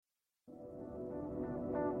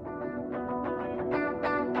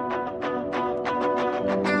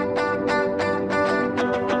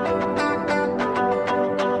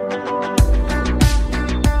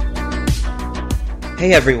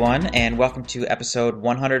Hey everyone, and welcome to episode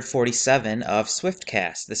 147 of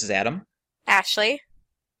Swiftcast. This is Adam, Ashley.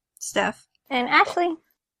 Steph. And Ashley.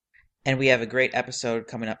 and we have a great episode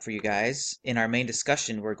coming up for you guys. In our main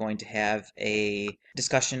discussion, we're going to have a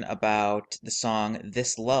discussion about the song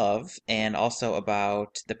This Love, and also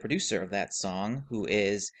about the producer of that song, who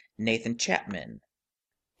is Nathan Chapman.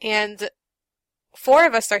 And four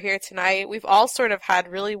of us are here tonight. We've all sort of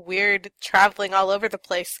had really weird traveling all over the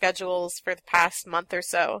place schedules for the past month or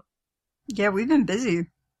so. Yeah, we've been busy.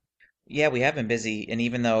 Yeah, we have been busy, and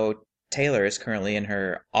even though Taylor is currently in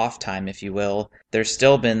her off time, if you will, there's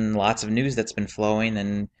still been lots of news that's been flowing,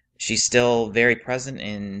 and she's still very present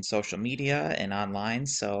in social media and online,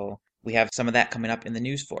 so we have some of that coming up in the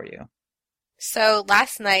news for you. So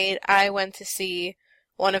last night I went to see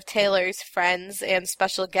one of Taylor's friends and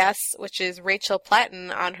special guests, which is Rachel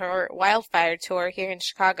Platten on her Wildfire tour here in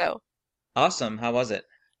Chicago. Awesome, how was it?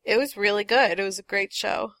 It was really good. It was a great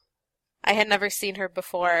show. I had never seen her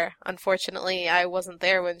before. Unfortunately, I wasn't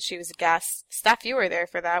there when she was a guest. Steph, you were there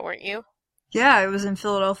for that, weren't you? Yeah, it was in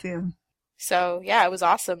Philadelphia. So, yeah, it was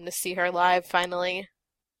awesome to see her live finally.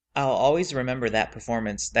 I'll always remember that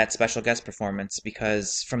performance, that special guest performance,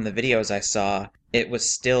 because from the videos I saw, it was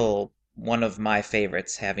still one of my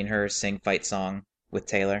favorites, having her sing Fight Song with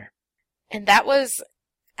Taylor. And that was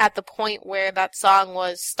at the point where that song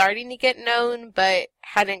was starting to get known, but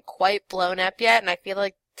hadn't quite blown up yet, and I feel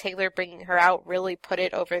like Taylor bringing her out really put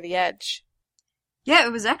it over the edge. Yeah,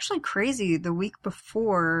 it was actually crazy. The week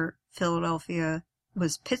before Philadelphia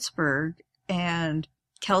was Pittsburgh, and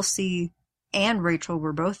Kelsey and Rachel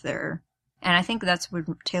were both there. And I think that's when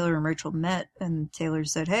Taylor and Rachel met, and Taylor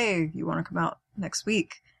said, "Hey, you want to come out next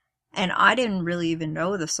week?" And I didn't really even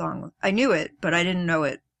know the song. I knew it, but I didn't know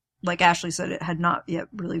it. Like Ashley said, it had not yet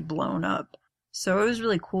really blown up. So it was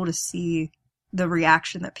really cool to see the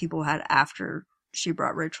reaction that people had after she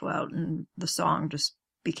brought Rachel out, and the song just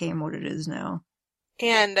became what it is now.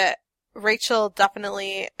 And Rachel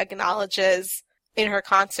definitely acknowledges in her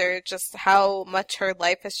concert just how much her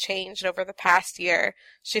life has changed over the past year.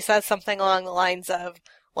 She says something along the lines of,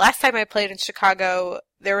 "Last time I played in Chicago,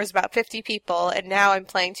 there was about 50 people, and now I'm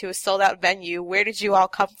playing to a sold-out venue. Where did you all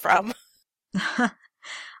come from?"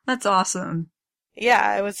 That's awesome.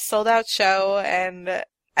 Yeah, it was a sold-out show, and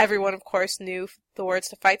everyone, of course, knew the words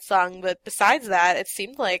to Fight Song, but besides that, it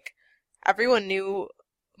seemed like everyone knew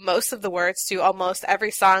most of the words to almost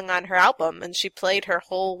every song on her album, and she played her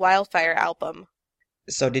whole Wildfire album.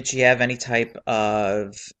 So did she have any type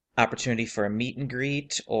of opportunity for a meet and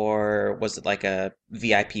greet, or was it like a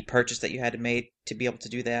VIP purchase that you had to make to be able to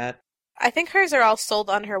do that? I think hers are all sold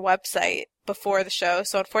on her website before the show,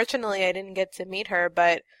 so unfortunately I didn't get to meet her,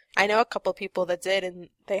 but I know a couple people that did, and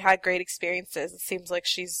they had great experiences. It seems like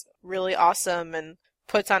she's really awesome and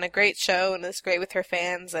puts on a great show and is great with her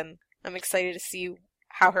fans, and I'm excited to see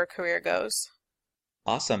how her career goes.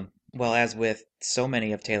 Awesome. Well, as with so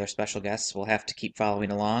many of Taylor's special guests, we'll have to keep following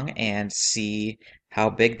along and see how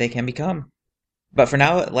big they can become. But for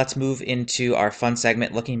now, let's move into our fun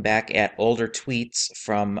segment looking back at older tweets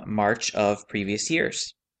from March of previous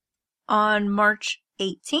years. On March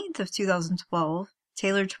 18th of 2012,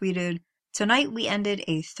 Taylor tweeted, "Tonight we ended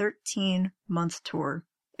a 13-month tour.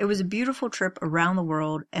 It was a beautiful trip around the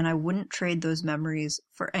world, and I wouldn't trade those memories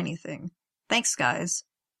for anything. Thanks, guys."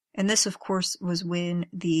 And this, of course, was when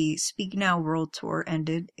the Speak Now World Tour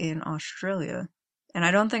ended in Australia. And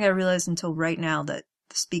I don't think I realized until right now that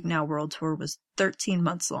the Speak Now World Tour was 13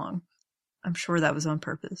 months long. I'm sure that was on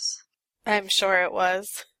purpose. I'm sure it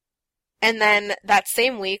was. And then that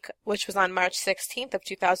same week, which was on March 16th of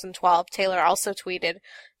 2012, Taylor also tweeted,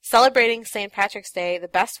 "Celebrating St. Patrick's Day the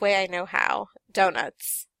best way I know how,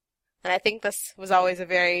 donuts." And I think this was always a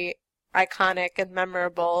very iconic and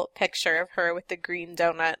memorable picture of her with the green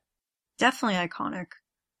donut. Definitely iconic.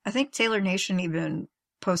 I think Taylor Nation even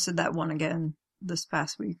posted that one again this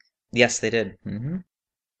past week. Yes, they did.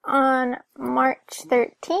 On March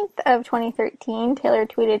 13th of 2013, Taylor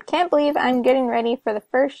tweeted, "Can't believe I'm getting ready for the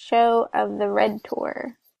first show of the Red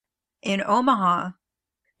Tour." In Omaha.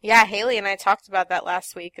 Yeah, Haley and I talked about that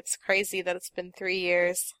last week. It's crazy that it's been 3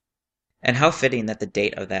 years. And how fitting that the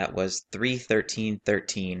date of that was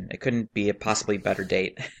 3/13/13. It couldn't be a possibly better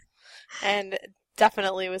date. And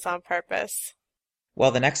definitely was on purpose.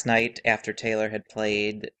 Well, the next night, after Taylor had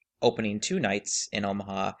played opening 2 nights in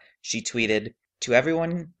Omaha, she tweeted, "To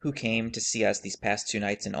everyone who came to see us these past 2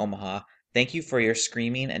 nights in Omaha, thank you for your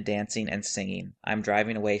screaming and dancing and singing. I'm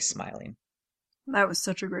driving away smiling." That was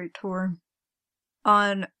such a great tour.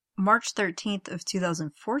 On March 13th of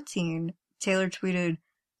 2014, Taylor tweeted,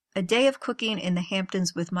 "A day of cooking in the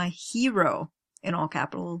Hamptons with my hero," in all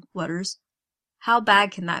capital letters. How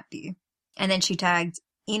bad can that be? And then she tagged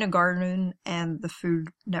Ina Garden and the Food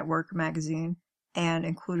Network magazine and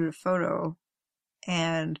included a photo.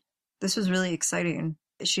 And this was really exciting.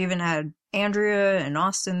 She even had Andrea and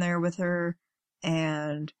Austin there with her.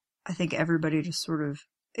 And I think everybody just sort of,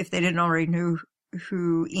 if they didn't already know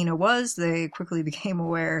who Ina was, they quickly became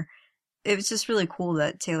aware. It was just really cool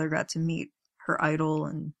that Taylor got to meet her idol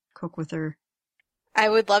and cook with her. I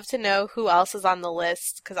would love to know who else is on the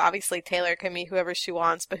list, because obviously Taylor can meet whoever she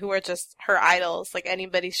wants, but who are just her idols, like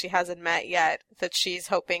anybody she hasn't met yet that she's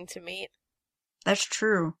hoping to meet. That's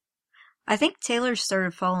true. I think Taylor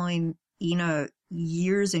started following Ina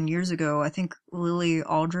years and years ago. I think Lily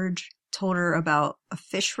Aldridge told her about a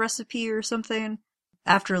fish recipe or something.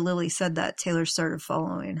 After Lily said that, Taylor started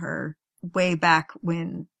following her way back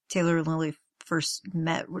when Taylor and Lily first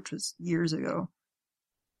met, which was years ago.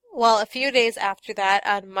 Well, a few days after that,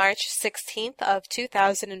 on March 16th of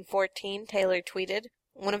 2014, Taylor tweeted,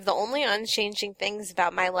 "One of the only unchanging things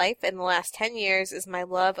about my life in the last 10 years is my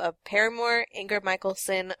love of Paramore, Ingrid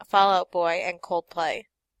Michaelson, Fall Out Boy, and Coldplay."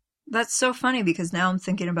 That's so funny because now I'm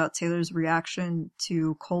thinking about Taylor's reaction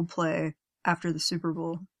to Coldplay after the Super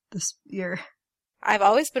Bowl this year. I've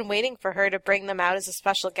always been waiting for her to bring them out as a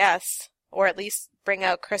special guest, or at least bring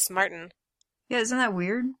out Chris Martin. Yeah, isn't that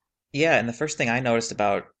weird? Yeah, and the first thing I noticed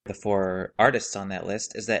about the 4 artists on that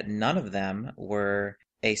list is that none of them were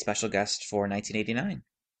a special guest for 1989.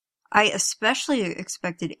 I especially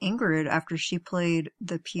expected Ingrid after she played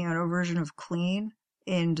the piano version of Clean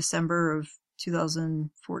in December of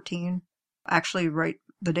 2014. Actually, right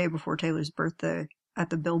the day before Taylor's birthday at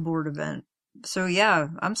the Billboard event. So yeah,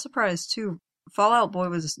 I'm surprised too. Fall Out Boy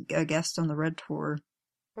was a guest on the Red Tour.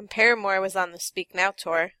 And Paramore was on the Speak Now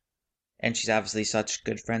tour. And she's obviously such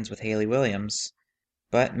good friends with Hayley Williams.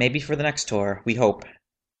 But maybe for the next tour, we hope.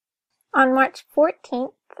 On March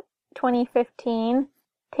 14th, 2015,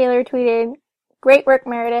 Taylor tweeted, "Great work,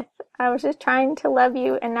 Meredith. I was just trying to love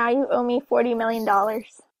you, and now you owe me $40 million.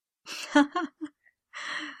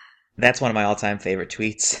 That's one of my all-time favorite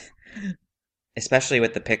tweets. Especially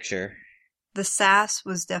with the picture. The sass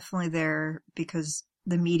was definitely there because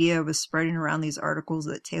the media was spreading around these articles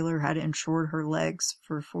that Taylor had insured her legs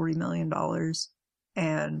for $40 million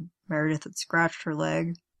and Meredith had scratched her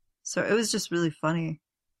leg. So it was just really funny.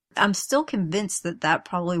 I'm still convinced that that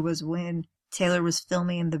probably was when Taylor was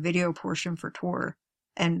filming the video portion for tour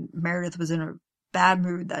and Meredith was in a bad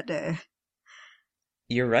mood that day.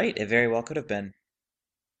 You're right, it very well could have been.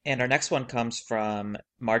 And our next one comes from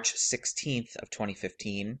March 16th of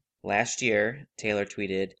 2015. Last year, Taylor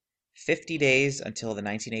tweeted, 50 days until the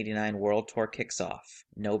 1989 World Tour kicks off.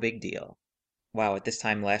 No big deal. Wow, at this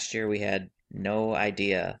time last year, we had no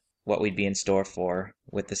idea what we'd be in store for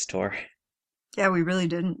with this tour. Yeah, we really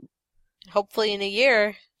didn't. Hopefully in a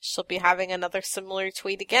year, she'll be having another similar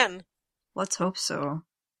tweet again. Let's hope so.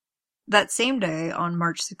 That same day, on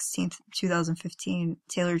March 16th, 2015,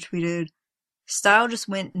 Taylor tweeted, "Style just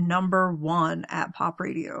went #1 at pop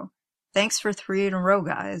radio. Thanks for 3 in a row,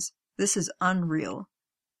 guys. This is unreal."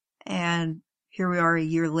 And here we are a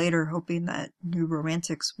year later hoping that New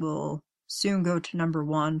Romantics will soon go to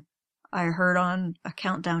 #1. I heard on a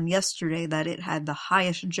countdown yesterday that it had the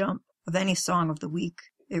highest jump of any song of the week.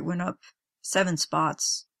 It went up 7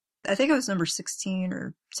 spots. I think it was number 16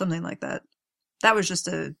 or something like that. That was just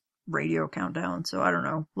a radio countdown, so I don't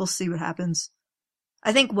know. We'll see what happens.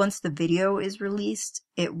 I think once the video is released,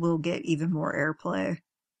 it will get even more airplay.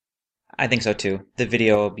 I think so too. The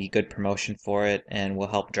video will be good promotion for it and will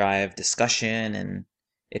help drive discussion, and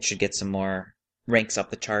it should get some more ranks up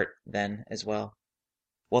the chart then as well.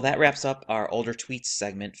 Well, that wraps up our older tweets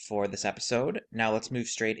segment for this episode. Now let's move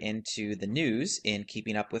straight into the news in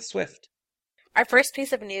Keeping Up with Swift. Our first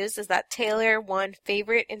piece of news is that Taylor won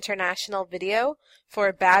Favorite International Video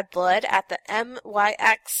for Bad Blood at the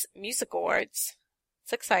MYX Music Awards.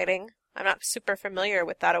 It's exciting. I'm not super familiar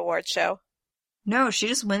with that award show. No, she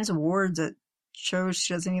just wins awards at shows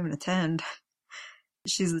she doesn't even attend.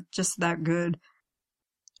 She's just that good.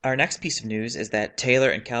 Our next piece of news is that Taylor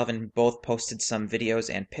and Calvin both posted some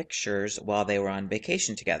videos and pictures while they were on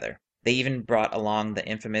vacation together. They even brought along the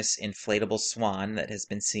infamous inflatable swan that has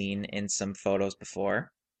been seen in some photos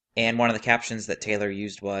before. And one of the captions that Taylor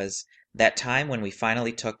used was, "That time when we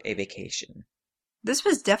finally took a vacation." This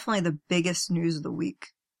was definitely the biggest news of the week.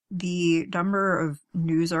 The number of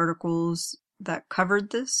news articles that covered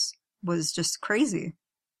this was just crazy.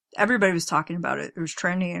 Everybody was talking about it. It was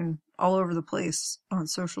trending all over the place on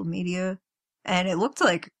social media. And it looked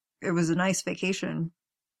like it was a nice vacation.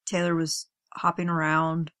 Taylor was hopping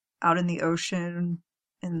around out in the ocean.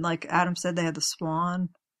 And like Adam said, they had the swan.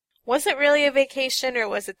 Was it really a vacation or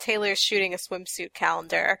was it Taylor shooting a swimsuit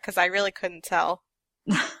calendar? Because I really couldn't tell.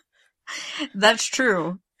 That's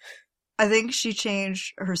true. I think she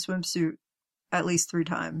changed her swimsuit at least 3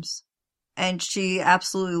 times. And she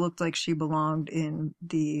absolutely looked like she belonged in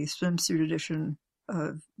the swimsuit edition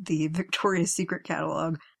of the Victoria's Secret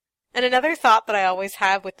catalog. And another thought that I always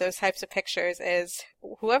have with those types of pictures is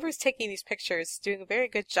whoever's taking these pictures is doing a very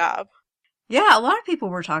good job. Yeah, a lot of people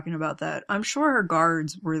were talking about that. I'm sure her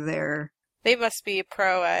guards were there. They must be a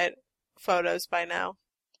pro at photos by now.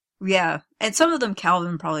 Yeah, and some of them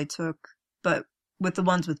Calvin probably took, but with the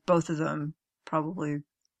ones with both of them, probably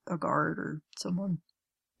a guard or someone.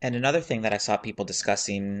 And another thing that I saw people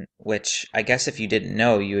discussing, which I guess if you didn't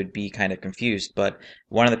know, you would be kind of confused, but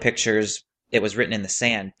one of the pictures, it was written in the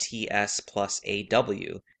sand, TS plus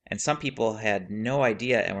AW. And some people had no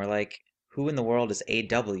idea and were like, who in the world is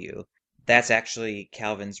AW? That's actually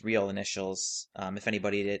Calvin's real initials. If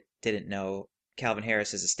anybody didn't know, Calvin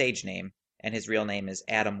Harris is a stage name, and his real name is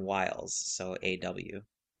Adam Wiles, so AW.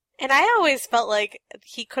 And I always felt like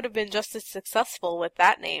he could have been just as successful with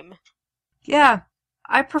that name. Yeah,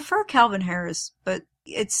 I prefer Calvin Harris, but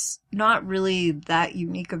it's not really that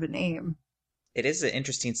unique of a name. It is an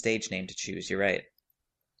interesting stage name to choose, you're right.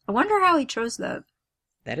 I wonder how he chose that.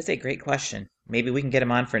 That is a great question. Maybe we can get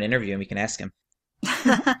him on for an interview and we can ask him.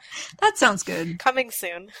 That sounds good. Coming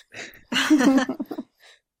soon.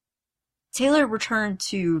 Taylor returned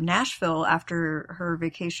to Nashville after her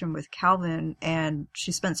vacation with Calvin, and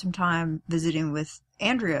she spent some time visiting with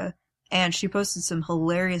Andrea, and she posted some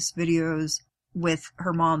hilarious videos with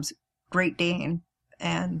her mom's Great Dane,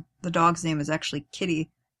 and the dog's name is actually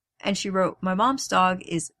Kitty. And she wrote, "My mom's dog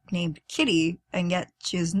is named Kitty, and yet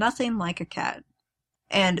she is nothing like a cat."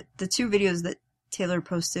 And the 2 videos that Taylor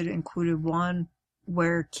posted included one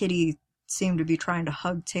where Kitty seemed to be trying to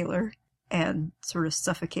hug Taylor and sort of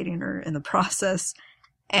suffocating her in the process.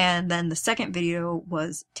 And then the second video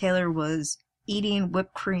was Taylor was eating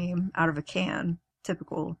whipped cream out of a can,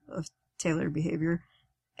 typical of Taylor behavior.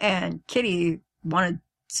 And Kitty wanted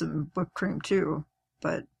some whipped cream too,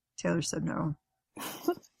 but Taylor said no.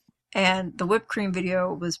 And the whipped cream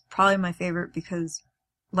video was probably my favorite because,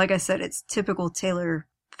 like I said, it's typical Taylor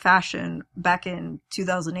fashion. Back in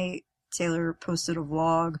 2008, Taylor posted a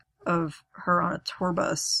vlog of her on a tour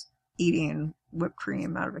bus eating whipped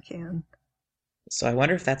cream out of a can. So I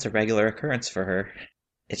wonder if that's a regular occurrence for her.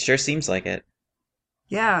 It sure seems like it.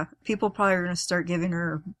 Yeah, people probably are going to start giving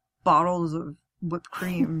her bottles of whipped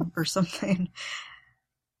cream or something.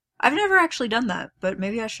 I've never actually done that, but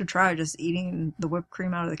maybe I should try just eating the whipped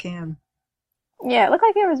cream out of the can. Yeah, it looked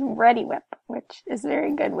like it was Ready Whip, which is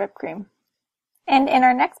very good whipped cream. And in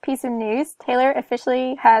our next piece of news, Taylor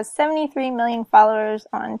officially has 73 million followers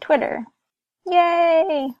on Twitter.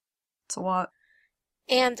 Yay! It's a lot.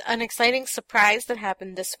 And an exciting surprise that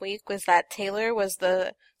happened this week was that Taylor was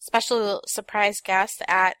the special surprise guest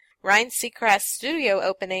at Ryan Seacrest's studio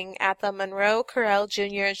opening at the Monroe Carell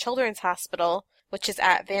Jr. Children's Hospital, which is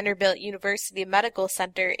at Vanderbilt University Medical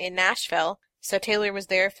Center in Nashville. So Taylor was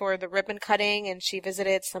there for the ribbon cutting, and she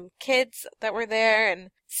visited some kids that were there, and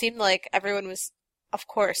seemed like everyone was, of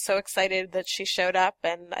course, so excited that she showed up,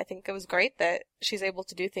 and I think it was great that she's able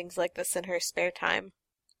to do things like this in her spare time.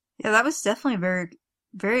 Yeah, that was definitely very,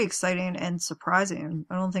 very exciting and surprising.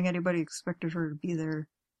 I don't think anybody expected her to be there.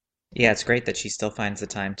 Yeah, it's great that she still finds the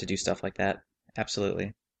time to do stuff like that.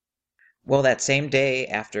 Absolutely. Well, that same day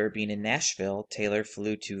after being in Nashville, Taylor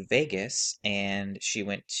flew to Vegas and she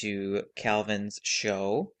went to Calvin's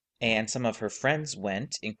show, and some of her friends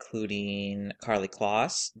went, including Carly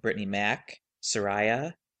Kloss, Brittany Mack,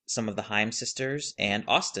 Soraya, some of the Haim sisters, and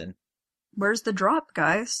Austin. Where's the drop,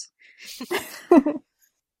 guys?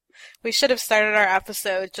 We should have started our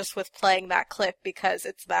episode just with playing that clip because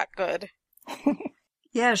it's that good.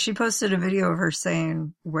 Yeah, she posted a video of her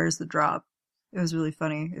saying, "Where's the drop?" It was really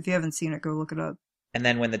funny. If you haven't seen it, go look it up. And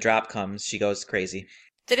then when the drop comes, she goes crazy.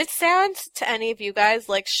 Did it sound to any of you guys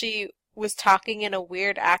like she was talking in a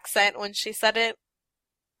weird accent when she said it?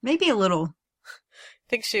 Maybe a little. I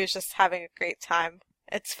think she was just having a great time.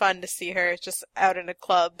 It's fun to see her just out in a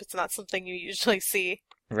club. It's not something you usually see.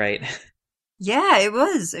 Right. Yeah, it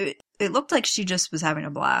was. It looked like she just was having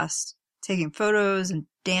a blast, taking photos and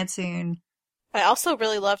dancing. I also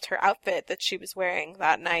really loved her outfit that she was wearing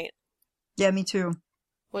that night. Yeah, me too.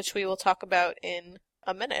 Which we will talk about in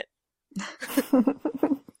a minute.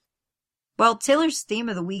 Well, Taylor's theme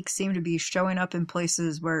of the week seemed to be showing up in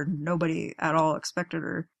places where nobody at all expected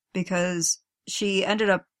her, because she ended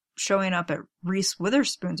up showing up at Reese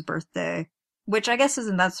Witherspoon's birthday, which I guess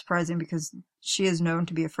isn't that surprising because she is known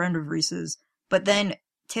to be a friend of Reese's. But then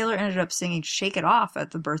Taylor ended up singing Shake It Off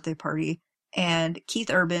at the birthday party, and Keith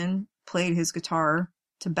Urban played his guitar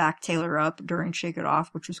to back Taylor up during Shake It Off,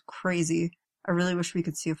 which was crazy. I really wish we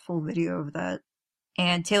could see a full video of that.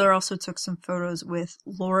 And Taylor also took some photos with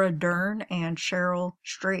Laura Dern and Cheryl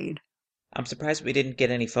Strayed. I'm surprised we didn't get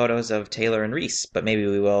any photos of Taylor and Reese, but maybe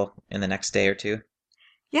we will in the next day or two.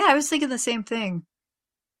 Yeah, I was thinking the same thing.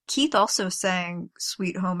 Keith also sang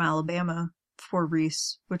Sweet Home Alabama for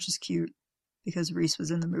Reese, which is cute because Reese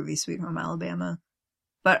was in the movie Sweet Home Alabama.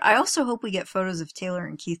 But I also hope we get photos of Taylor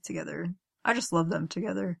and Keith together. I just love them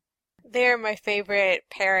together. They're my favorite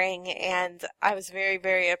pairing, and I was very,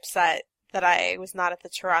 very upset that I was not at the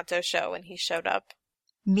Toronto show when he showed up.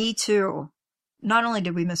 Me too. Not only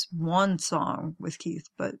did we miss one song with Keith,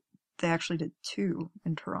 but they actually did two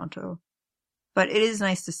in Toronto. But it is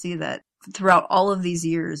nice to see that throughout all of these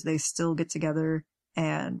years, they still get together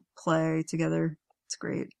and play together. It's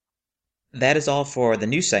great. That is all for the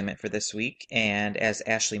news segment for this week, and as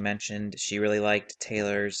Ashley mentioned, she really liked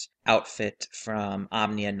Taylor's outfit from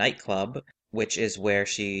Omnia Nightclub, which is where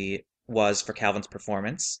she was for Calvin's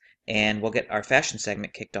performance, and we'll get our fashion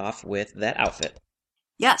segment kicked off with that outfit.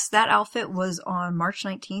 Yes, that outfit was on March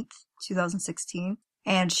 19th, 2016,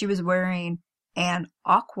 and she was wearing an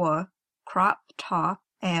aqua crop top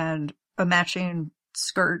and a matching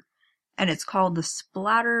skirt, and it's called the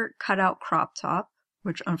Splatter Cutout Crop Top,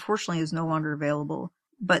 which unfortunately is no longer available.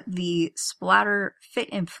 But the Splatter Fit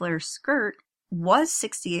and Flare skirt was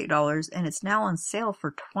 $68, and it's now on sale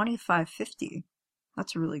for $25.50.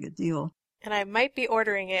 That's a really good deal. And I might be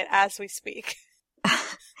ordering it as we speak.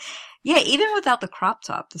 Yeah, even without the crop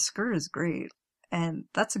top, the skirt is great, and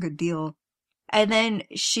that's a good deal. And then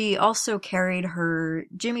she also carried her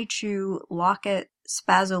Jimmy Choo Locket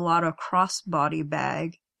Spazzolata crossbody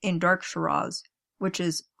bag in dark Shiraz, which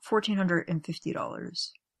is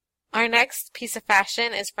 $1,450. Our next piece of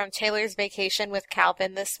fashion is from Taylor's vacation with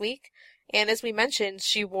Calvin this week. And as we mentioned,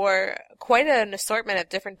 she wore quite an assortment of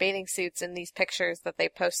different bathing suits in these pictures that they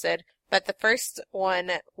posted. But the first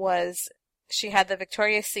one was she had the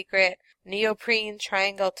Victoria's Secret neoprene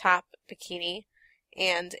triangle top bikini,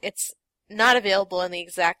 and it's not available in the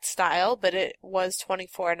exact style, but it was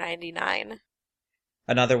 $24.99.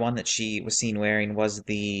 Another one that she was seen wearing was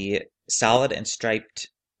the solid and striped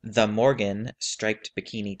The Morgan striped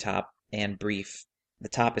bikini top and brief. The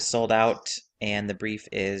top is sold out, and the brief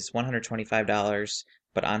is $125,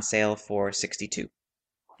 but on sale for $62.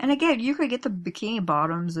 And again, you could get the bikini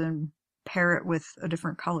bottoms and pair it with a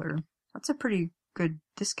different color. That's a pretty good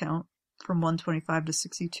discount from $125 to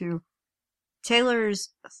 $62. Taylor's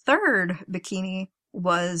third bikini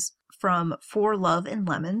was from For Love and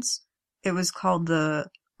Lemons. It was called the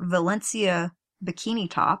Valencia Bikini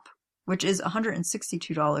Top, which is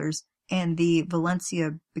 $162, and the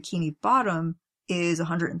Valencia Bikini Bottom is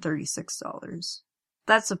 $136.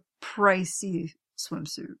 That's a pricey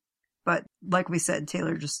swimsuit. But like we said,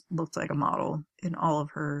 Taylor just looked like a model in all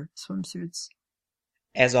of her swimsuits.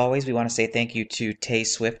 As always, we want to say thank you to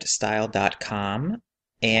tayswiftstyle.com,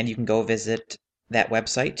 and you can go visit that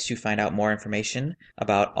website to find out more information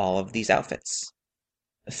about all of these outfits.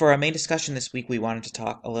 For our main discussion this week, we wanted to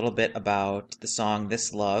talk a little bit about the song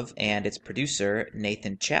This Love and its producer,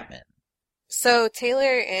 Nathan Chapman. So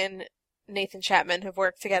Taylor and Nathan Chapman have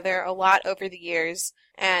worked together a lot over the years,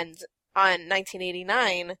 and on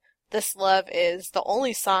 1989, This Love is the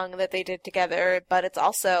only song that they did together, but it's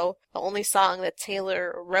also the only song that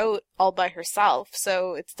Taylor wrote all by herself,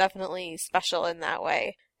 so it's definitely special in that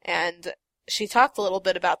way. And she talked a little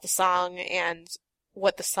bit about the song and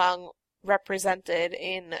what the song represented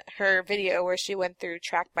in her video where she went through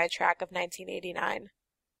track by track of 1989.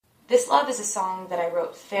 This Love is a song that I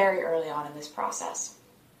wrote very early on in this process.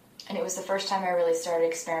 And it was the first time I really started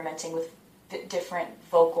experimenting with different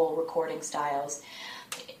vocal recording styles.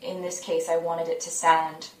 In this case, I wanted it to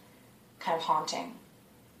sound kind of haunting.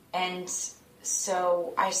 And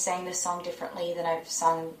so I sang this song differently than I've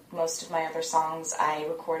sung most of my other songs. I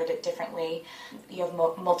recorded it differently. You have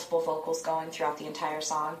multiple vocals going throughout the entire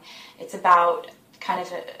song. It's about kind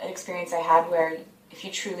of an experience I had where if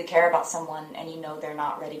you truly care about someone and you know they're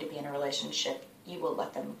not ready to be in a relationship, you will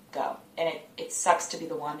let them go. And it sucks to be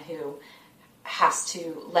the one who has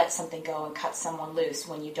to let something go and cut someone loose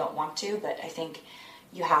when you don't want to, but I think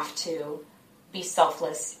you have to be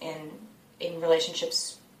selfless in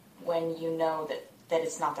relationships when you know that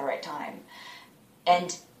it's not the right time.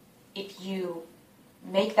 And if you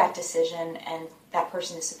make that decision and that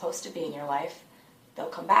person is supposed to be in your life, they'll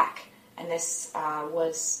come back. And this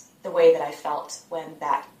was the way that I felt when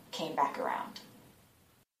that came back around.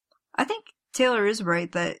 I think Taylor is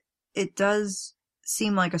right that it does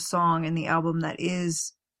seem like a song in the album that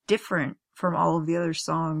is different from all of the other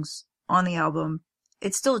songs on the album.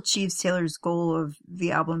 It still achieves Taylor's goal of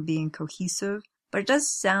the album being cohesive, but it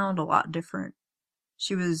does sound a lot different.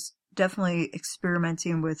 She was definitely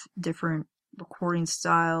experimenting with different recording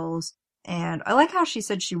styles, and I like how she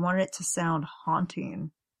said she wanted it to sound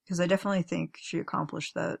haunting, because I definitely think she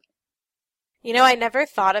accomplished that. You know, I never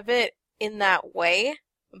thought of it in that way,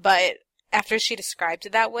 but after she described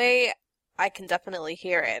it that way, I can definitely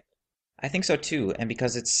hear it. I think so too, and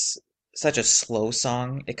because it's such a slow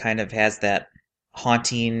song, it kind of has that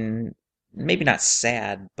haunting, maybe not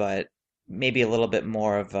sad, but maybe a little bit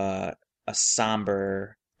more of a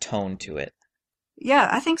somber tone to it. Yeah,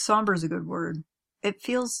 I think somber is a good word. It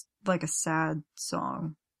feels like a sad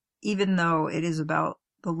song, even though it is about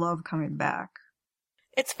the love coming back.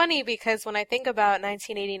 It's funny because when I think about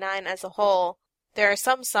 1989 as a whole, there are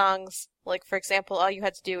some songs, like for example, All You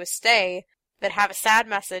Had to Do Was Stay, that have a sad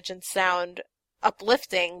message and sound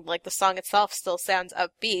uplifting, like the song itself still sounds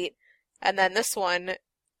upbeat. And then this one,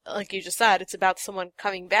 like you just said, it's about someone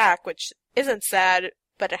coming back, which isn't sad,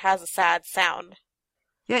 but it has a sad sound.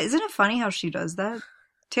 Yeah, isn't it funny how she does that?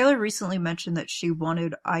 Taylor recently mentioned that she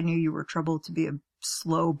wanted I Knew You Were Trouble to be a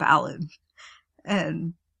slow ballad,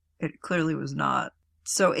 and it clearly was not.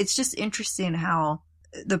 So it's just interesting how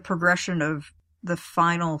the progression of the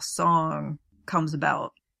final song comes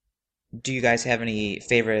about. Do you guys have any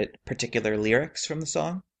favorite particular lyrics from the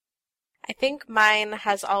song? I think mine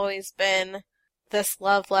has always been, "This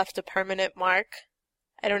love left a permanent mark."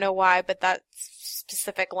 I don't know why, but that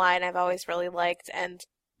specific line I've always really liked, and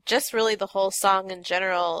just really the whole song in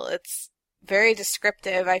general. It's very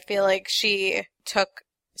descriptive. I feel like she took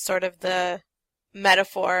sort of the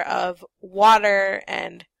metaphor of water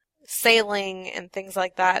and sailing and things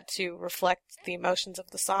like that to reflect the emotions of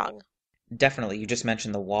the song. Definitely, you just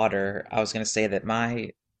mentioned the water. I was going to say that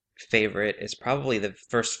my favorite is probably the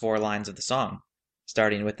first four lines of the song,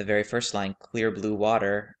 starting with the very first line, "Clear blue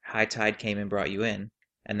water, high tide came and brought you in."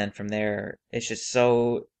 And then from there, it's just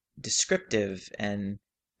so descriptive. And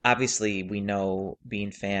obviously, we know,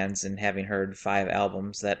 being fans and having heard 5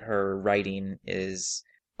 albums, that her writing is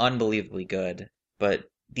unbelievably good. But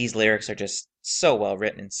these lyrics are just so well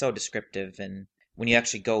written and so descriptive. And when you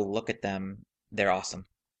actually go look at them, they're awesome.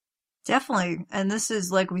 Definitely. And this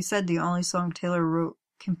is, like we said, the only song Taylor wrote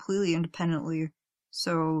completely independently.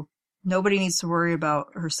 So nobody needs to worry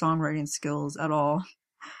about her songwriting skills at all.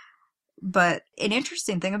 But an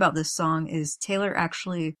interesting thing about this song is Taylor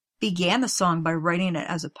actually began the song by writing it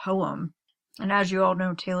as a poem. And as you all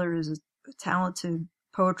know, Taylor is a talented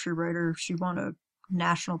poetry writer. She won a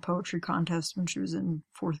national poetry contest when she was in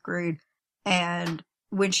 4th grade. And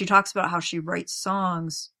when she talks about how she writes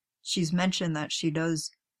songs, she's mentioned that she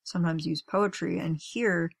does sometimes use poetry. And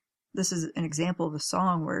here, this is an example of a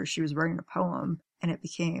song where she was writing a poem and it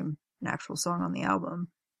became an actual song on the album,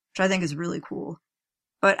 which I think is really cool.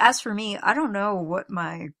 But as for me, I don't know what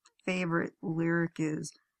my favorite lyric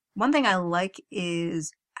is. One thing I like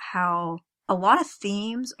is how a lot of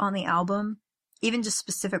themes on the album, even just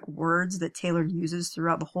specific words that Taylor uses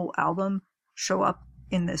throughout the whole album, show up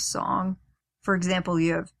in this song. For example,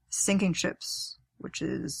 you have sinking ships, which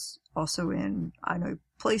is also in I Know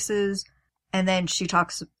Places. And then she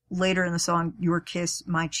talks later in the song, Your Kiss,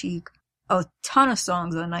 My Cheek. A ton of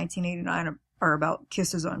songs on 1989 are about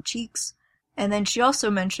kisses on cheeks. And then she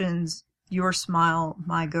also mentions Your Smile,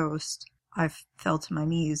 My Ghost. I fell to my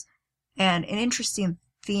knees. And an interesting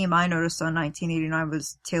theme I noticed on 1989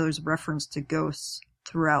 was Taylor's reference to ghosts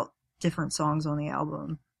throughout different songs on the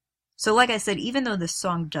album. So like I said, even though this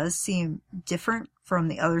song does seem different from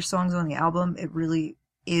the other songs on the album, it really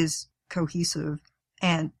is cohesive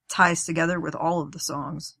and ties together with all of the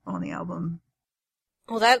songs on the album.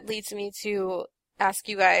 Well, that leads me to ask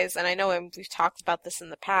you guys, and I know we've talked about this in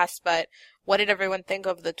the past, but what did everyone think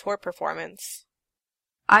of the tour performance?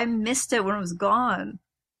 I missed it when it was gone.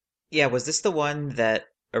 Yeah, was this the one that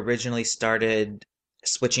originally started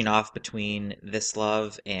switching off between This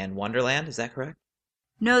Love and Wonderland? Is that correct?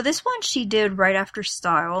 No, this one she did right after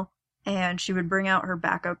Style, and she would bring out her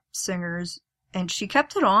backup singers, and she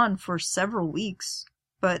kept it on for several weeks,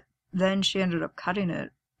 but then she ended up cutting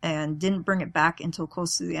it and didn't bring it back until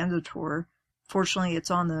close to the end of the tour. Fortunately,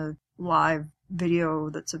 it's on the live video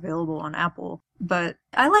that's available on Apple. But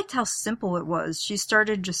I liked how simple it was. She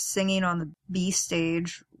started just singing on the B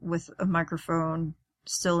stage with a microphone,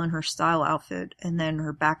 still in her Style outfit, and then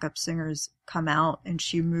her backup singers come out and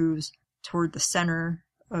she moves toward the center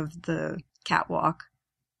of the catwalk.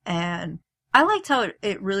 And I liked how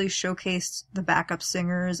it really showcased the backup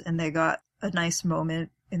singers and they got a nice moment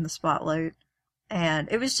in the spotlight. And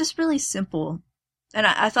it was just really simple. And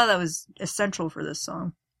I thought that was essential for this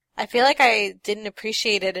song. I feel like I didn't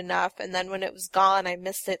appreciate it enough, and then when it was gone, I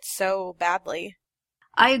missed it so badly.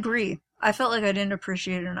 I agree. I felt like I didn't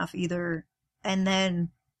appreciate it enough either, and then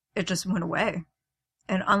it just went away.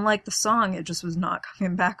 And unlike the song, it just was not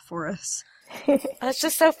coming back for us. It's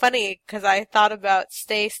just so funny, because I thought about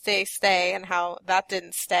Stay, Stay, Stay, and how that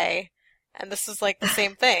didn't stay. And this was like the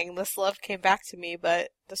same thing. This love came back to me, but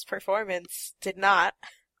this performance did not.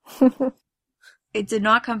 It did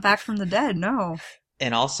not come back from the dead, no.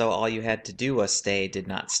 And also, all you had to do was stay did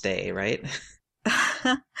not stay, right?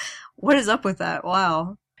 What is up with that?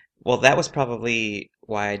 Wow. Well, that was probably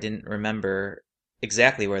why I didn't remember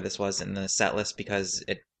exactly where this was in the set list, because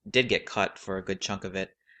it did get cut for a good chunk of it.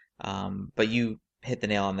 But you hit the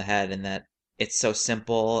nail on the head in that it's so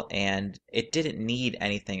simple and it didn't need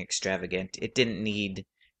anything extravagant. It didn't need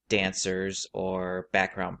dancers or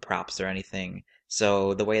background props or anything.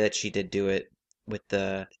 So the way that she did do it with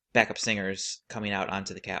the backup singers coming out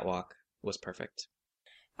onto the catwalk was perfect.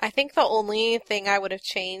 I think the only thing I would have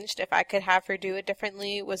changed if I could have her do it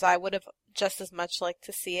differently was I would have just as much liked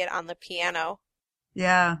to see it on the piano.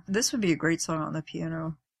 Yeah, this would be a great song on the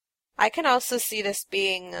piano. I can also see this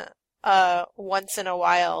being a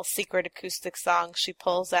once-in-a-while secret acoustic song she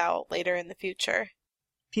pulls out later in the future.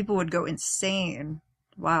 People would go insane.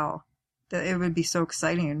 Wow. It would be so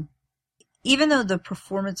exciting. Even though the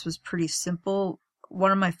performance was pretty simple,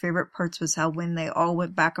 one of my favorite parts was how when they all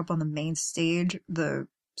went back up on the main stage, the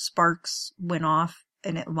sparks went off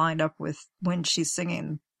and it lined up with when she's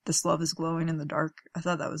singing This Love is Glowing in the Dark. I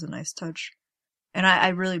thought that was a nice touch. And I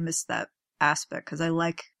really missed that aspect because I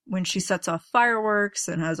like when she sets off fireworks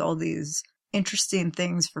and has all these interesting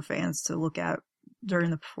things for fans to look at during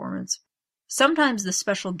the performance. Sometimes the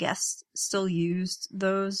special guests still used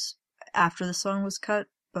those after the song was cut,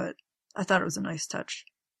 but I thought it was a nice touch.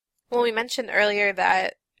 Well, we mentioned earlier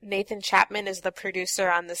that Nathan Chapman is the producer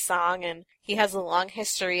on this song, and he has a long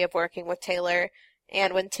history of working with Taylor.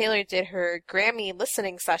 And when Taylor did her Grammy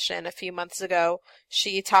listening session a few months ago,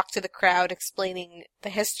 she talked to the crowd explaining the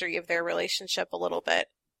history of their relationship a little bit.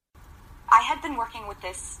 I had been working with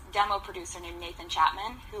this demo producer named Nathan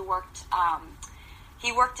Chapman, who worked,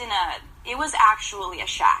 it was actually a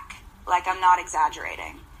shack. Like, I'm not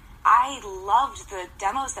exaggerating. I loved the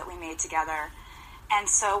demos that we made together. And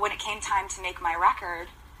so when it came time to make my record,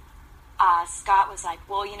 Scott was like,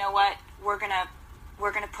 well, you know what? We're gonna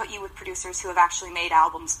put you with producers who have actually made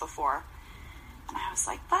albums before. And I was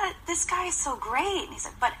like, but this guy is so great. And he's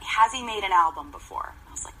like, but has he made an album before?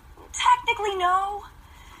 I was like, technically no.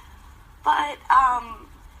 But,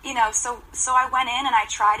 so I went in and I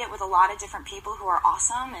tried it with a lot of different people who are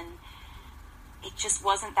awesome, and it just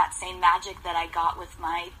wasn't that same magic that I got with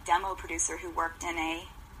my demo producer who worked in a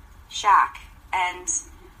shack. And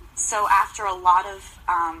so after a lot of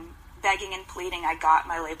begging and pleading, I got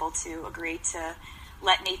my label to agree to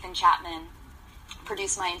let Nathan Chapman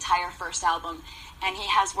produce my entire first album, and he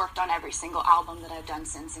has worked on every single album that I've done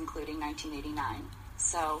since, including 1989.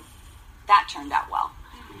 So that turned out well.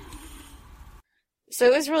 So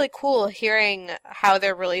it was really cool hearing how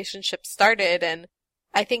their relationship started, and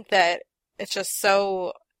I think that it's just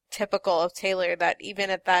so typical of Taylor that even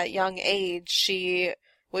at that young age, she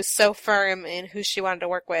was so firm in who she wanted to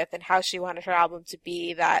work with and how she wanted her album to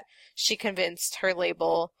be that she convinced her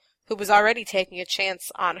label, who was already taking a chance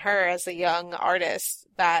on her as a young artist,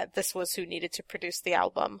 that this was who needed to produce the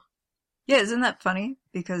album. Yeah, isn't that funny?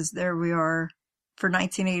 Because there we are for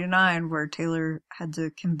 1989, where Taylor had to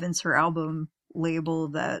convince her album label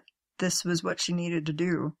that this was what she needed to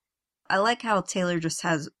do. I like how Taylor just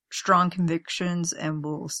has strong convictions and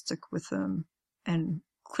will stick with them. And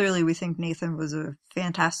clearly we think Nathan was a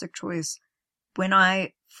fantastic choice. When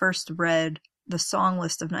I first read the song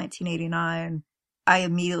list of 1989, I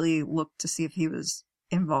immediately looked to see if he was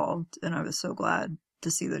involved, and I was so glad to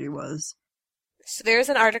see that he was. So there's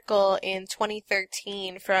an article in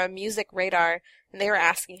 2013 from Music Radar, and they were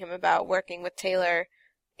asking him about working with Taylor,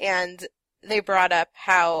 and they brought up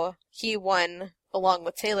how he won, along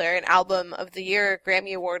with Taylor, an Album of the Year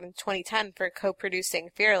Grammy Award in 2010 for co-producing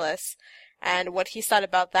Fearless. And what he said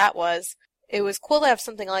about that was, it was cool to have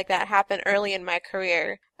something like that happen early in my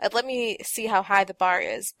career. It let me see how high the bar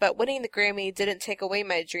is, but winning the Grammy didn't take away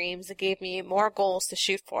my dreams. It gave me more goals to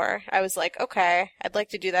shoot for. I was like, okay, I'd like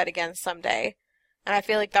to do that again someday. And I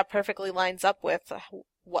feel like that perfectly lines up with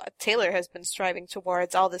what Taylor has been striving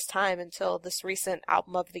towards all this time until this recent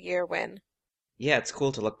Album of the Year win. Yeah, it's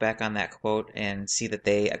cool to look back on that quote and see that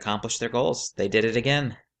they accomplished their goals. They did it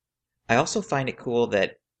again. I also find it cool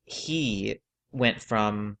that he went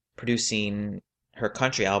from producing her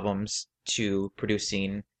country albums to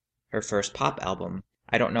producing her first pop album.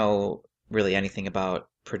 I don't know really anything about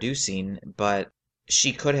producing, but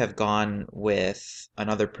she could have gone with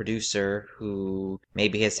another producer who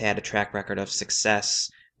maybe has had a track record of success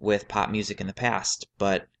with pop music in the past,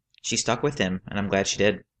 but she stuck with him, and I'm glad she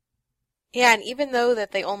did. Yeah, and even though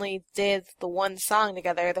that they only did the one song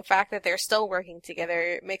together, the fact that they're still working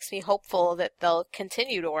together makes me hopeful that they'll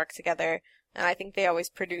continue to work together, and I think they always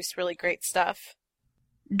produce really great stuff.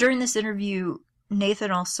 During this interview,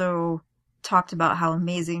 Nathan also talked about how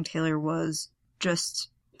amazing Taylor was just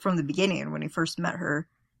from the beginning when he first met her.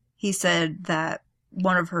 He said that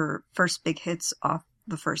one of her first big hits off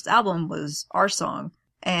the first album was Our Song,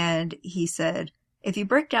 and he said, if you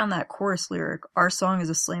break down that chorus lyric, our song is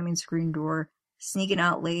a slamming screen door, sneaking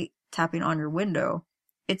out late, tapping on your window.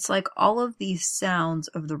 It's like all of these sounds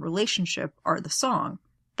of the relationship are the song.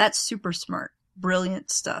 That's super smart.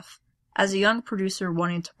 Brilliant stuff. As a young producer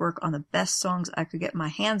wanting to work on the best songs I could get my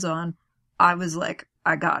hands on, I was like,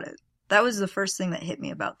 I got it. That was the first thing that hit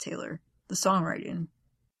me about Taylor, the songwriting.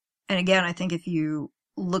 And again, I think if you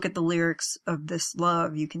look at the lyrics of This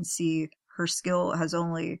Love, you can see her skill has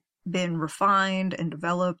only been refined and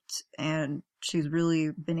developed, and she's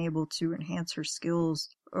really been able to enhance her skills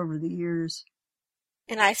over the years.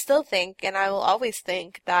 And I still think, and I will always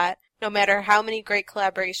think, that no matter how many great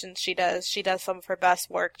collaborations she does some of her best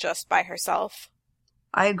work just by herself.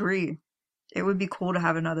 I agree. It would be cool to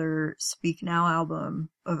have another Speak Now album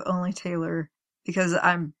of only Taylor, because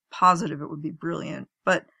I'm positive it would be brilliant.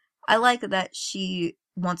 But I like that she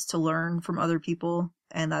wants to learn from other people,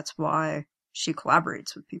 and that's why she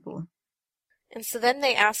collaborates with people. And so then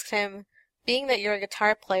they asked him, being that you're a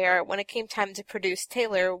guitar player, when it came time to produce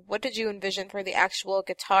Taylor, what did you envision for the actual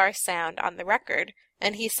guitar sound on the record?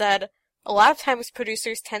 And he said, a lot of times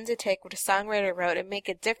producers tend to take what a songwriter wrote and make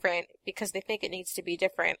it different because they think it needs to be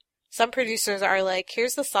different. Some producers are like,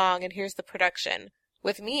 here's the song and here's the production.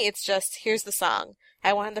 With me, it's just, here's the song.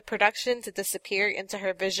 I wanted the production to disappear into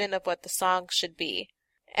her vision of what the song should be.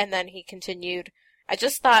 And then he continued, I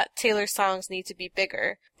just thought Taylor's songs need to be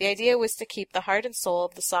bigger. The idea was to keep the heart and soul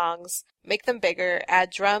of the songs, make them bigger,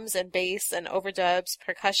 add drums and bass and overdubs,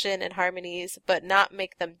 percussion and harmonies, but not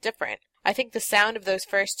make them different. I think the sound of those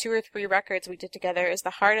first 2 or 3 records we did together is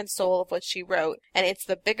the heart and soul of what she wrote, and it's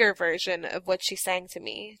the bigger version of what she sang to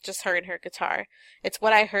me, just her and her guitar. It's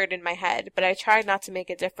what I heard in my head, but I tried not to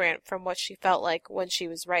make it different from what she felt like when she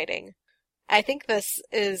was writing. I think this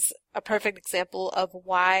is a perfect example of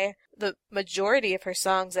why the majority of her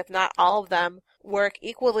songs, if not all of them, work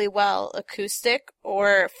equally well acoustic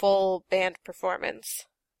or full band performance.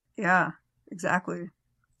 Yeah, exactly.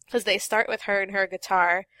 Because they start with her and her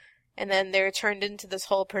guitar, and then they're turned into this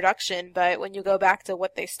whole production, but when you go back to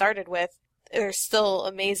what they started with, they're still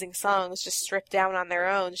amazing songs just stripped down on their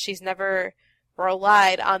own. She's never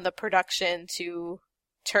relied on the production to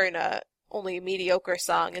turn a only a mediocre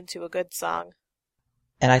song into a good song.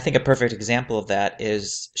 And I think a perfect example of that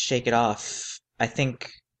is Shake It Off. I think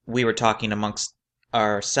we were talking amongst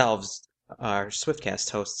ourselves, our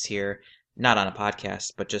Swiftcast hosts here, not on a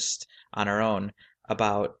podcast, but just on our own,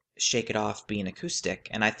 about Shake It Off being acoustic.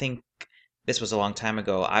 And I think this was a long time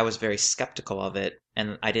ago. I was very skeptical of it,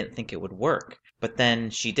 and I didn't think it would work. But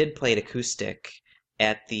then she did play it acoustic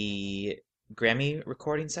at the Grammy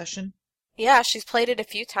recording session. Yeah, she's played it a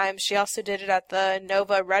few times. She also did it at the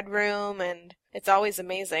Nova Red Room, and it's always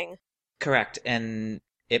amazing. Correct, and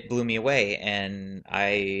it blew me away, and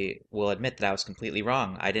I will admit that I was completely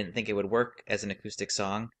wrong. I didn't think it would work as an acoustic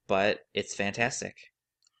song, but it's fantastic.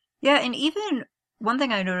 Yeah, and even one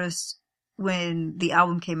thing I noticed when the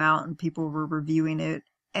album came out and people were reviewing it,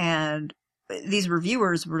 and these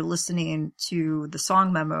reviewers were listening to the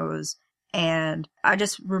song memos, and I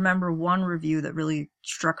just remember one review that really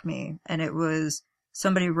struck me, and it was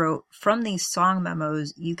somebody wrote, from these song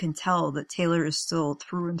memos, you can tell that Taylor is still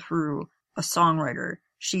through and through a songwriter.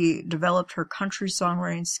 She developed her country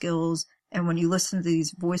songwriting skills, and when you listen to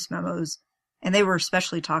these voice memos, and they were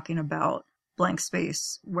especially talking about Blank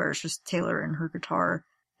Space, where it's just Taylor and her guitar,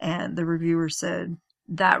 and the reviewer said,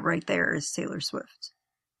 that right there is Taylor Swift.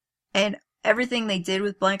 And everything they did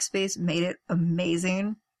with Blank Space made it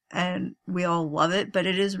amazing, and we all love it, but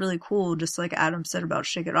it is really cool, just like Adam said about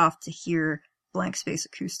Shake It Off, to hear Blank Space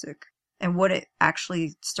acoustic and what it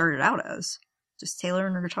actually started out as. Just Taylor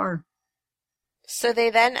and her guitar. So they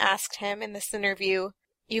then asked him in this interview,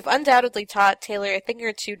 you've undoubtedly taught Taylor a thing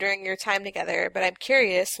or two during your time together, but I'm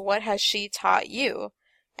curious, what has she taught you?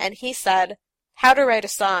 And he said, how to write a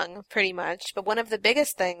song, pretty much, but one of the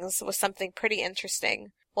biggest things was something pretty interesting.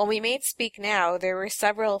 When we made Speak Now, there were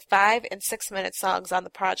several 5- and 6-minute songs on the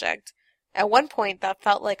project. At one point, that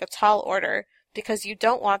felt like a tall order, because you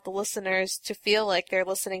don't want the listeners to feel like they're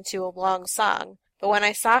listening to a long song, But when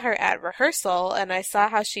I saw her at rehearsal and I saw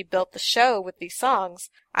how she built the show with these songs,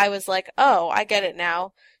 I was like, oh, I get it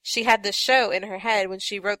now. She had this show in her head when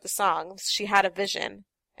she wrote the songs. She had a vision.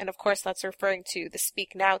 And of course that's referring to the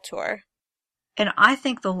Speak Now tour. And I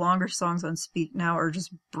think the longer songs on Speak Now are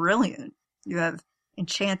just brilliant. You have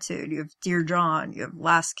Enchanted, you have Dear John, you have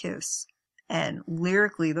Last Kiss. And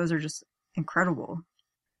lyrically, those are just incredible.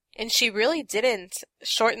 And she really didn't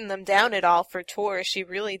shorten them down at all for tour. She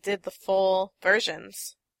really did the full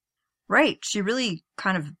versions. Right. She really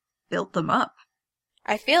kind of built them up.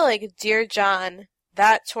 I feel like Dear John,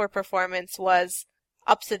 that tour performance was,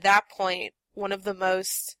 up to that point, one of the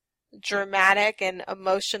most dramatic and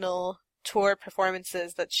emotional tour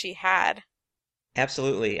performances that she had.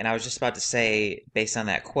 Absolutely. And I was just about to say, based on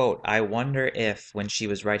that quote, I wonder if when she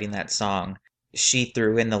was writing that song, she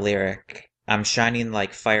threw in the lyric, I'm shining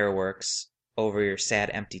like fireworks over your sad,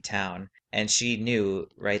 empty town. And she knew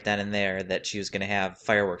right then and there that she was going to have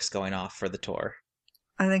fireworks going off for the tour.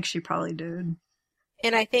 I think she probably did.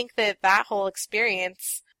 And I think that whole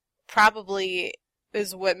experience probably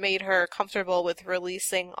is what made her comfortable with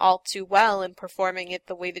releasing All Too Well and performing it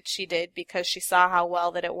the way that she did, because she saw how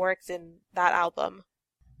well that it worked in that album.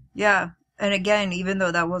 Yeah. And again, even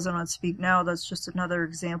though that wasn't on Speak Now, that's just another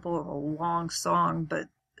example of a long song, but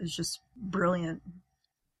it's just brilliant.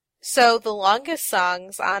 So the longest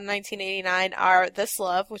songs on 1989 are This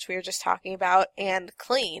Love, which we were just talking about, and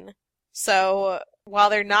Clean. So while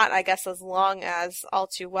they're not, I guess, as long as All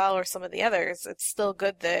Too Well or some of the others, it's still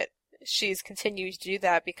good that she's continued to do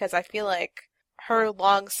that, because I feel like her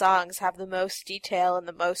long songs have the most detail and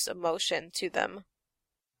the most emotion to them.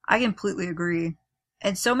 I completely agree.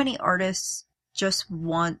 And so many artists just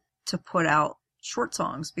want to put out short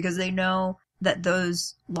songs because they know that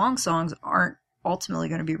those long songs aren't ultimately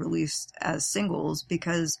going to be released as singles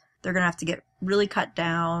because they're going to have to get really cut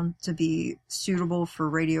down to be suitable for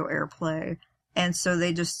radio airplay. And so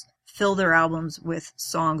they just fill their albums with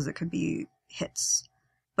songs that could be hits.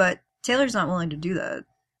 But Taylor's not willing to do that.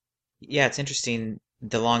 Yeah, it's interesting.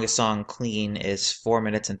 The longest song, Clean, is 4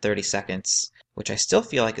 minutes and 30 seconds, which I still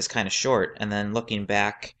feel like is kind of short. And then looking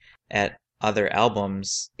back at other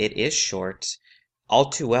albums, it is short. All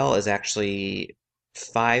Too Well is actually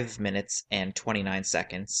 5 minutes and 29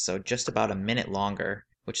 seconds, so just about a minute longer,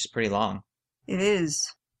 which is pretty long. It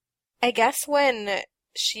is. I guess when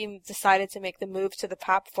she decided to make the move to the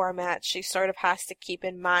pop format, she sort of has to keep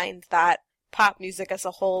in mind that pop music as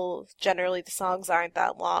a whole, generally the songs aren't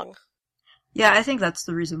that long. Yeah, I think that's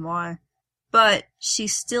the reason why. But she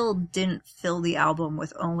still didn't fill the album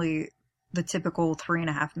with only the typical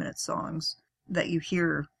 3.5-minute songs that you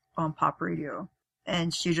hear on pop radio.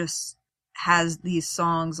 And she just has these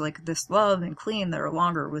songs like This Love and Clean that are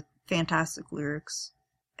longer with fantastic lyrics.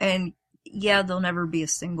 And yeah, they'll never be a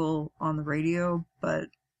single on the radio, but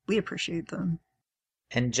we appreciate them.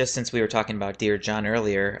 And just since we were talking about Dear John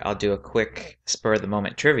earlier, I'll do a quick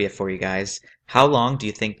spur-of-the-moment trivia for you guys. How long do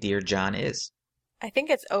you think Dear John is? I think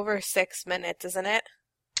it's over 6 minutes, isn't it?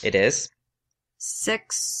 It is.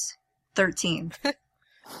 6:13.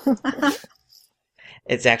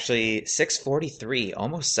 It's actually 6:43,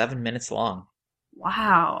 almost 7 minutes long.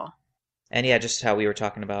 Wow. And yeah, just how we were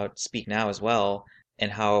talking about Speak Now as well,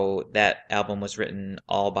 and how that album was written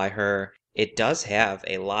all by her. It does have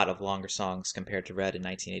a lot of longer songs compared to Red in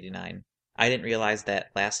 1989. I didn't realize that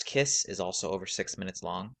Last Kiss is also over 6 minutes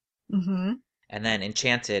long. Mm-hmm. And then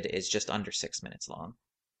Enchanted is just under 6 minutes long.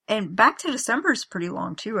 And Back to December is pretty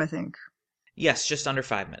long too, I think. Yes, just under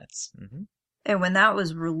 5 minutes. Mm-hmm. And when that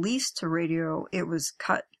was released to radio, it was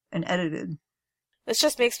cut and edited. This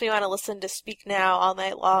just makes me want to listen to Speak Now all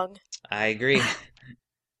night long. I agree.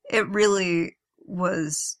 It really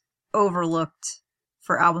was overlooked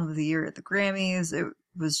for Album of the Year at the Grammys. It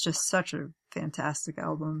was just such a fantastic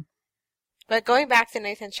album. But going back to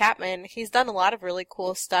Nathan Chapman, he's done a lot of really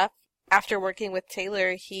cool stuff. After working with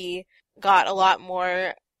Taylor, he got a lot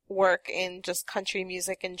more work in just country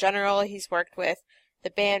music in general. He's worked with the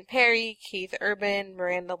band Perry, Keith Urban,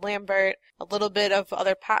 Miranda Lambert, a little bit of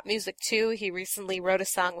other pop music too. He recently wrote a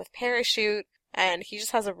song with Parachute, and he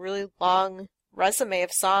just has a really long resume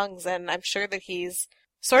of songs, and I'm sure that he's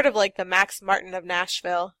sort of like the Max Martin of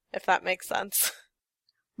Nashville, if that makes sense.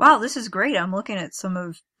 Wow, this is great. I'm looking at some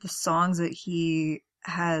of the songs that he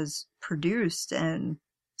has produced, and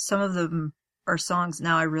some of them are songs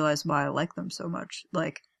now I realize why I like them so much.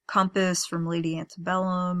 Like Compass from Lady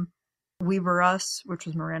Antebellum, We Were Us, which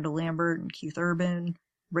was Miranda Lambert and Keith Urban,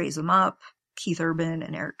 Raise 'Em Up, Keith Urban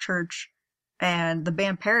and Eric Church, and the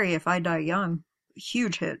band Perry, If I Die Young,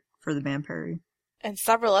 huge hit for the band Perry. And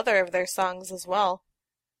several other of their songs as well.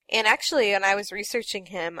 And actually, when I was researching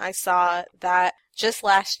him, I saw that just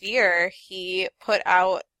last year he put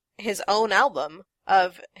out his own album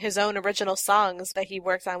of his own original songs that he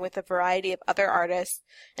worked on with a variety of other artists.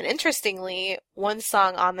 And interestingly, one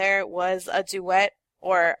song on there was a duet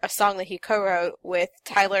or a song that he co-wrote with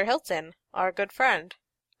Tyler Hilton, our good friend.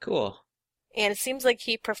 Cool. And it seems like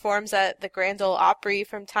he performs at the Grand Ole Opry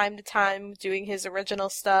from time to time doing his original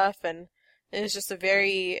stuff, and is just a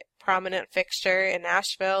very prominent fixture in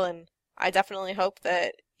Nashville, and I definitely hope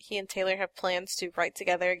that he and Taylor have plans to write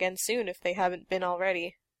together again soon if they haven't been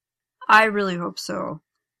already. I really hope so.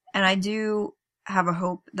 And I do have a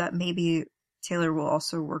hope that maybe Taylor will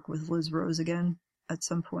also work with Liz Rose again at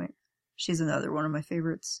some point. She's another one of my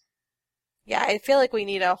favorites. Yeah, I feel like we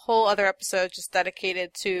need a whole other episode just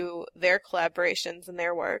dedicated to their collaborations and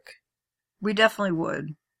their work. We definitely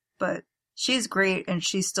would, but she's great and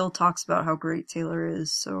she still talks about how great Taylor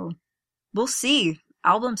is, so we'll see.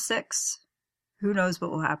 Album 6. Who knows what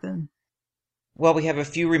will happen? Well, we have a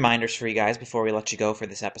few reminders for you guys before we let you go for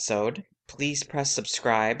this episode. Please press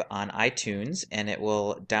subscribe on iTunes and it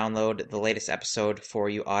will download the latest episode for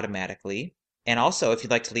you automatically. And also, if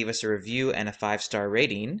you'd like to leave us a review and a 5-star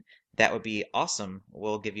rating, that would be awesome.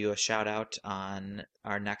 We'll give you a shout out on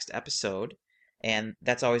our next episode. And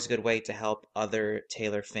that's always a good way to help other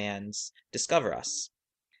Taylor fans discover us.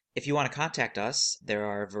 If you want to contact us, there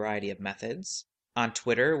are a variety of methods. On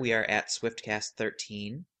Twitter, we are at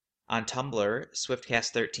Swiftcast13. On Tumblr,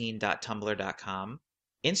 swiftcast13.tumblr.com.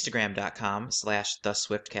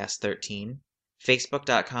 Instagram.com/theswiftcast13.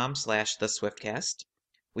 Facebook.com/theswiftcast.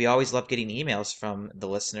 We always love getting emails from the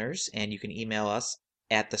listeners, and you can email us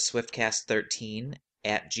at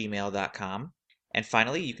theswiftcast13@gmail.com. And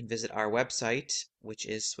finally, you can visit our website, which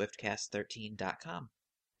is swiftcast13.com.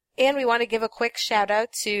 And we want to give a quick shout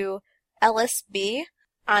out to LSB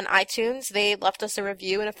on iTunes. They left us a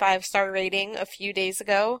review and a 5-star rating a few days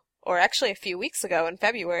ago, or actually a few weeks ago in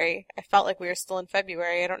February. I felt like we were still in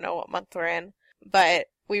February. I don't know what month we're in. But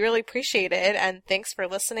we really appreciate it, and thanks for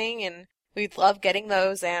listening, and we'd love getting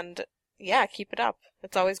those, and yeah, keep it up.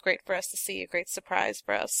 It's always great for us to see, a great surprise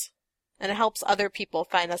for us. And it helps other people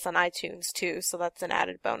find us on iTunes too, so that's an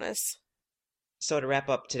added bonus. So to wrap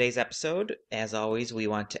up today's episode, as always, we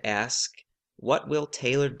want to ask, what will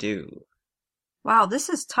Taylor do? Wow, this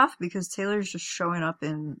is tough because Taylor's just showing up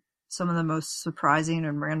in some of the most surprising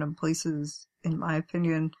and random places, in my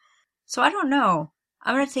opinion. So I don't know.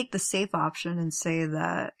 I'm going to take the safe option and say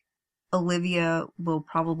that Olivia will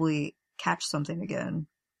probably catch something again.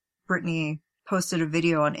 Brittany posted a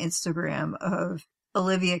video on Instagram of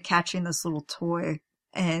Olivia catching this little toy,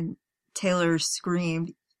 and Taylor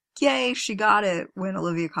screamed, "Yay, she got it," when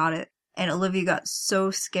Olivia caught it. And Olivia got so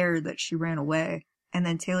scared that she ran away. And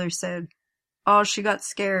then Taylor said, "Oh, she got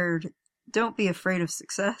scared. Don't be afraid of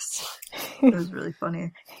success." It was really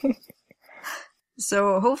funny.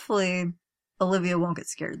 So hopefully Olivia won't get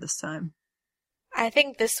scared this time. I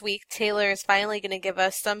think this week Taylor is finally going to give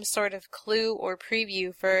us some sort of clue or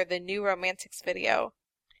preview for the new Romantics video.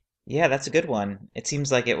 Yeah, that's a good one. It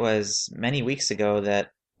seems like it was many weeks ago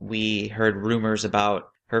that we heard rumors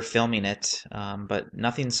about her filming it, but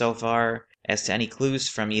nothing so far as to any clues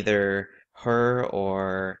from either her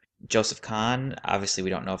or Joseph Kahn. Obviously,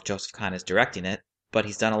 we don't know if Joseph Kahn is directing it, but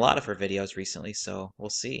he's done a lot of her videos recently, so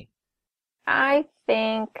we'll see. I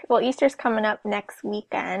think, well, Easter's coming up next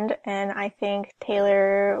weekend, and I think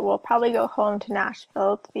Taylor will probably go home to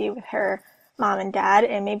Nashville to be with her mom and dad,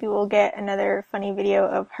 and maybe we'll get another funny video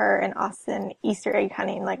of her and Austin Easter egg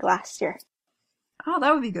hunting like last year. Oh,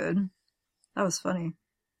 that would be good. That was funny.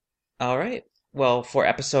 All right. Well, for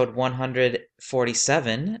episode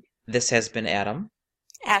 147, this has been Adam,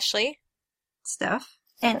 Ashley, Steph,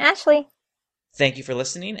 And Ashley. Thank you for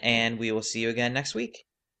listening, and we will see you again next week.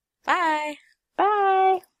 bye!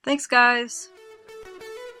 Bye! Thanks, guys.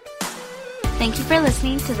 Thank you for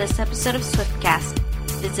listening to this episode of Swiftcast.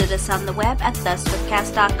 Visit us on the web at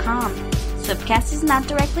theswiftcast.com. Swiftcast is not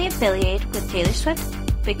directly affiliated with Taylor Swift,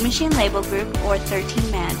 Big Machine Label Group, or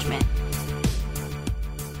 13 Management.